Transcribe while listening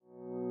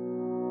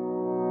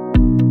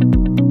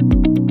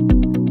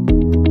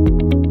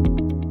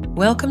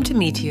Welcome to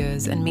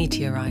Meteors and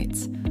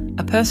Meteorites,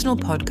 a personal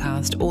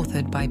podcast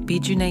authored by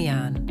Biju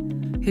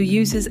Nayan, who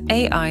uses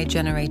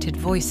AI-generated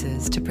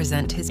voices to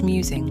present his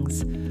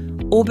musings,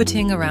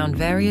 orbiting around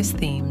various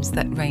themes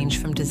that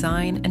range from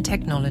design and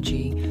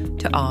technology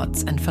to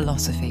arts and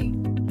philosophy.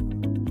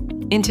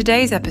 In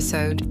today's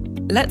episode,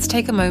 let's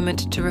take a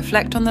moment to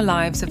reflect on the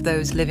lives of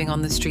those living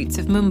on the streets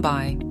of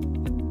Mumbai.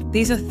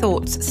 These are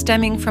thoughts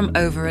stemming from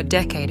over a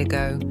decade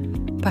ago.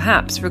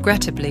 Perhaps,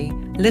 regrettably,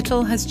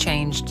 little has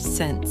changed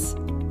since.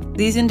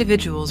 These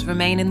individuals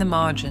remain in the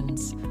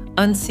margins,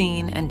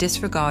 unseen and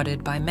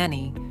disregarded by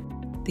many,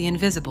 the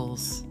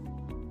invisibles.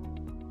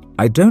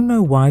 I don't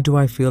know why do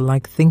I feel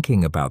like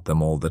thinking about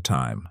them all the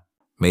time.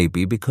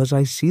 Maybe because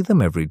I see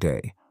them every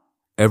day.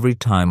 Every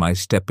time I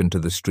step into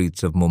the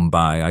streets of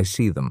Mumbai, I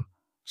see them,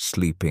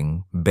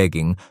 sleeping,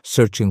 begging,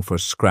 searching for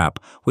scrap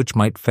which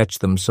might fetch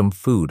them some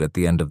food at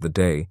the end of the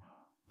day.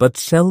 But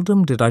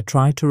seldom did I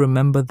try to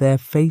remember their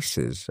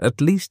faces,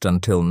 at least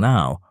until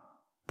now.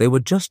 They were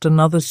just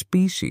another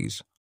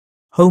species,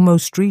 Homo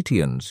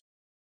streetians,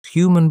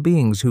 human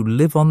beings who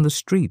live on the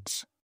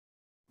streets.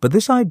 But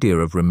this idea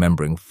of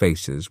remembering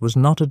faces was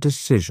not a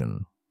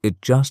decision,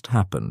 it just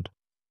happened.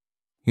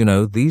 You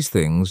know, these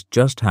things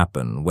just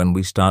happen when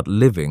we start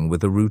living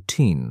with a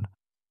routine.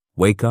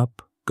 Wake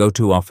up, go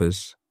to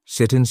office,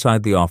 sit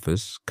inside the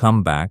office,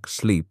 come back,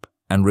 sleep,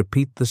 and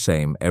repeat the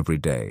same every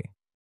day.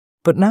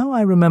 But now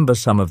I remember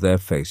some of their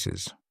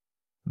faces.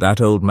 That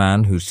old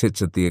man who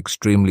sits at the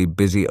extremely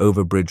busy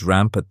overbridge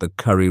ramp at the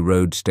Curry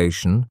Road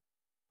station,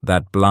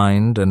 that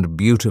blind and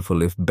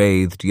beautiful if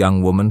bathed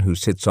young woman who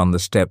sits on the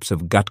steps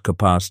of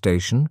Ghatkopar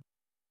station,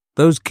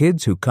 those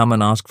kids who come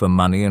and ask for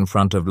money in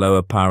front of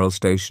Lower Parel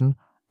station,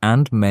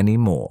 and many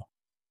more.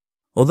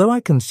 Although I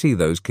can see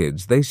those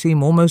kids, they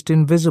seem almost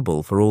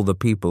invisible for all the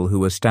people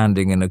who are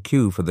standing in a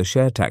queue for the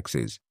share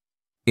taxis.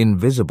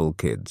 Invisible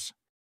kids.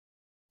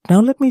 Now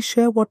let me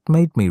share what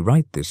made me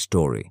write this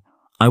story.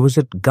 I was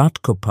at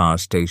Ghatkopar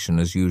station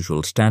as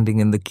usual, standing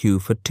in the queue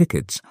for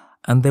tickets,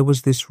 and there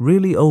was this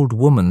really old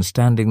woman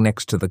standing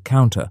next to the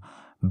counter,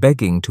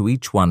 begging to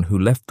each one who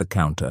left the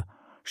counter.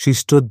 She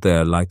stood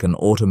there like an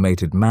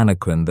automated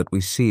mannequin that we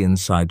see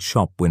inside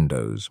shop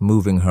windows,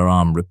 moving her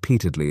arm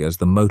repeatedly as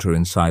the motor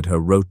inside her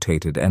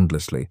rotated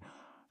endlessly.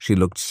 She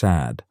looked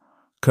sad,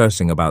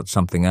 cursing about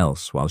something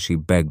else while she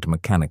begged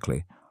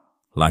mechanically.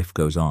 Life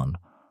goes on.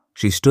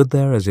 She stood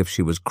there as if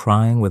she was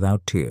crying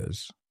without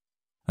tears.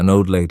 An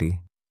old lady,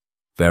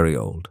 very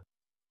old.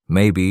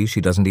 Maybe she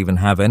doesn't even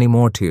have any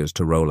more tears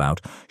to roll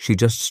out. She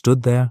just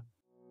stood there,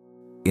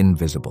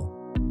 invisible.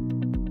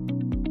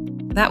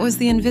 That was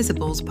The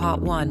Invisibles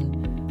Part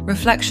 1,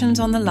 Reflections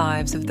on the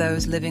Lives of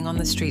Those Living on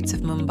the Streets of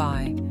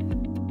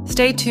Mumbai.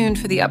 Stay tuned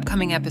for the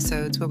upcoming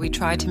episodes where we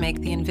try to make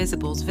the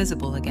invisibles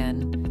visible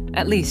again,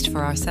 at least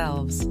for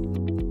ourselves.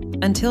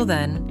 Until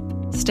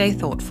then, stay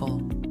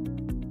thoughtful.